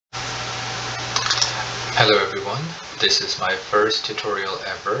Hello everyone, this is my first tutorial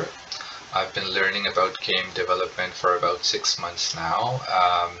ever. I've been learning about game development for about 6 months now.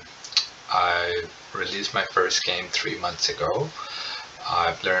 I released my first game 3 months ago.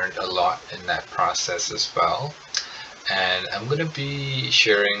 I've learned a lot in that process as well. And I'm going to be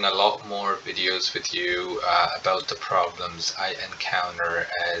sharing a lot more videos with you about the problems I encounter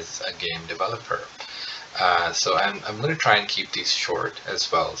as a game developer. So I'm going to try and keep these short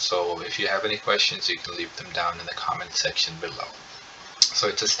as well. So if you have any questions, you can leave them down in the comment section below. So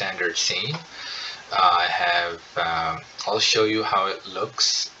it's a standard scene. I'll show you how it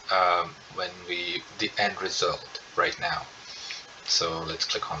looks when the end result right now. So let's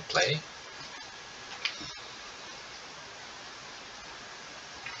click on play.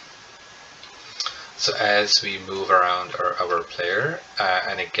 So as we move around our player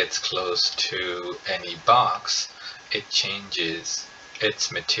and it gets close to any box, it changes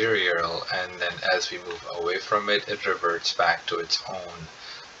its material, and then as we move away from it, it reverts back to its own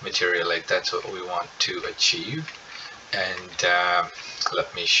material. Like that's what we want to achieve. And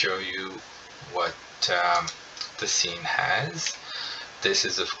let me show you what the scene has. This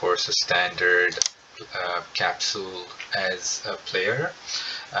is of course a standard capsule as a player.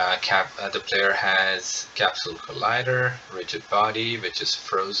 The player has capsule collider, rigid body, which is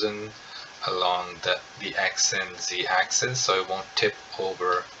frozen along the X and Z axis, so it won't tip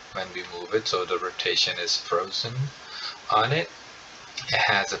over when we move it, so the rotation is frozen on it. It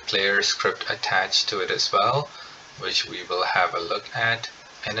has a player script attached to it as well, which we will have a look at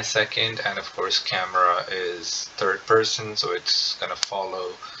in a second. And of course camera is third person, so it's going to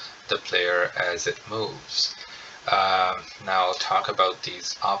follow the player as it moves. Now I'll talk about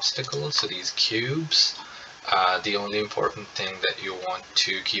these obstacles, so these cubes. The only important thing that you want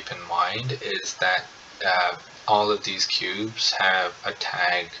to keep in mind is that all of these cubes have a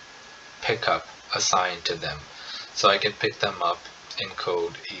tag pickup assigned to them, so I can pick them up in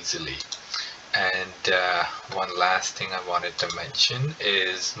code easily. And one last thing I wanted to mention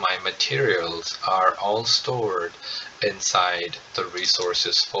is my materials are all stored inside the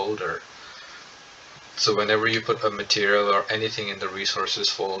resources folder. So whenever you put a material or anything in the resources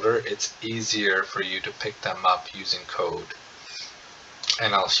folder, it's easier for you to pick them up using code.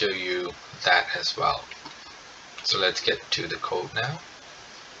 And I'll show you that as well. So let's get to the code now.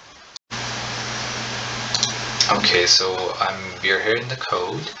 Okay, so we're here in the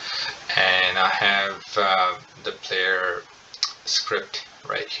code, and I have the player script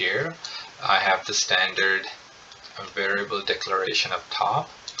right here. I have the standard variable declaration up top.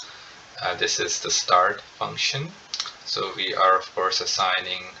 This is the start function. So we are of course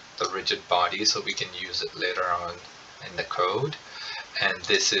assigning the rigid body so we can use it later on in the code. And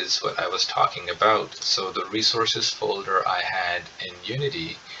this is what I was talking about. So the resources folder I had in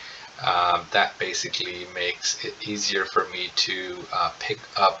Unity, that basically makes it easier for me to pick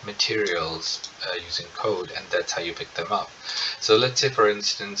up materials using code, and that's how you pick them up. So let's say for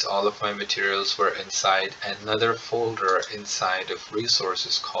instance all of my materials were inside another folder inside of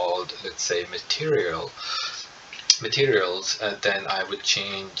resources called, let's say, materials, then I would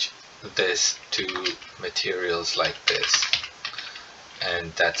change this to materials like this,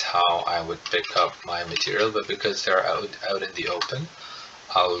 and that's how I would pick up my material. But because they're out in the open,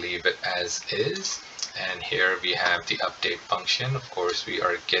 I'll leave it as is. And here we have the update function. Of course we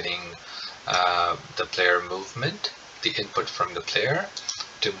are getting the player movement, the input from the player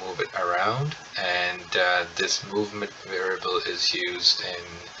to move it around, and this movement variable is used in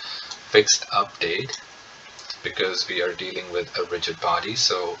fixed update because we are dealing with a rigid body,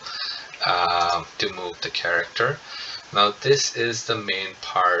 so to move the character. Now this is the main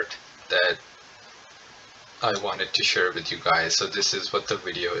part that I wanted to share with you guys. So this is what the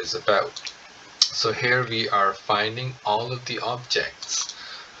video is about. So here we are finding all of the objects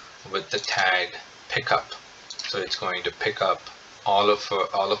with the tag pickup. So it's going to pick up all of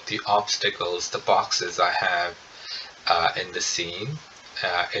the obstacles, the boxes I have in the scene.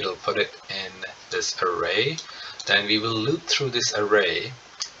 It'll put it in this array. Then we will loop through this array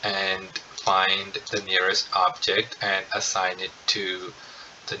and find the nearest object and assign it to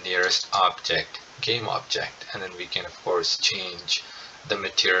the nearest object, game object, and then we can of course change the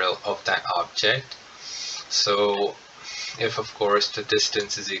material of that object. So if of course the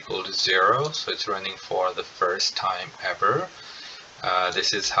distance is equal to 0, so it's running for the first time ever,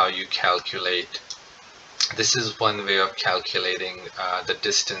 this is how you calculate. This is one way of calculating the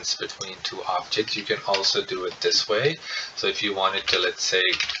distance between two objects. You can also do it this way. So if you wanted to, let's say,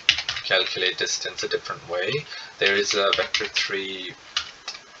 calculate distance a different way, there is a vector3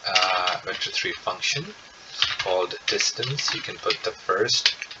 function called distance. You can put the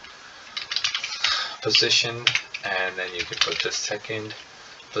first position, and then you can put the second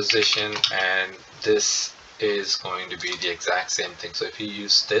position, and this is going to be the exact same thing. So if you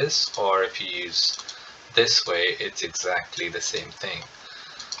use this or if you use this way, it's exactly the same thing.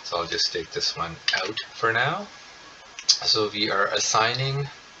 So I'll just take this one out for now. So we are assigning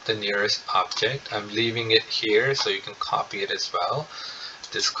the nearest object. I'm leaving it here so you can copy it as well.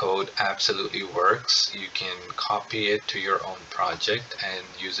 This code absolutely works. You can copy it to your own project and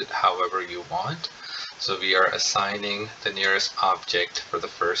use it however you want. So we are assigning the nearest object for the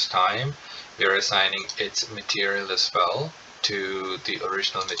first time. We are assigning its material as well to the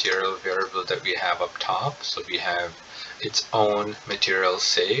original material variable that we have up top. So we have its own material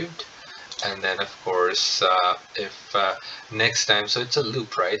saved. And then of course, if next time, so it's a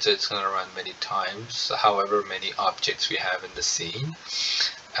loop, right? So it's going to run many times, however many objects we have in the scene.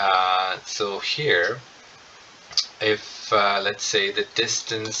 So here, if let's say the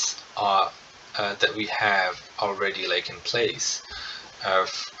distance that we have already like in place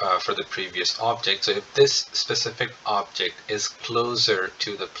for the previous object, so if this specific object is closer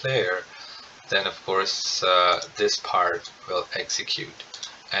to the player, then of course this part will execute,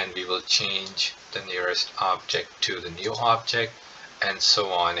 and we will change the nearest object to the new object, and so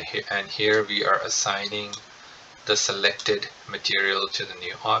on. And here we are assigning the selected material to the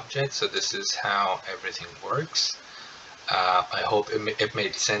new object. So this is how everything works. I hope it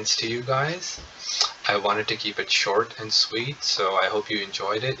made sense to you guys. I wanted to keep it short and sweet, so I hope you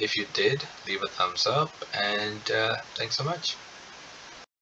enjoyed it. If you did, leave a thumbs up, and thanks so much.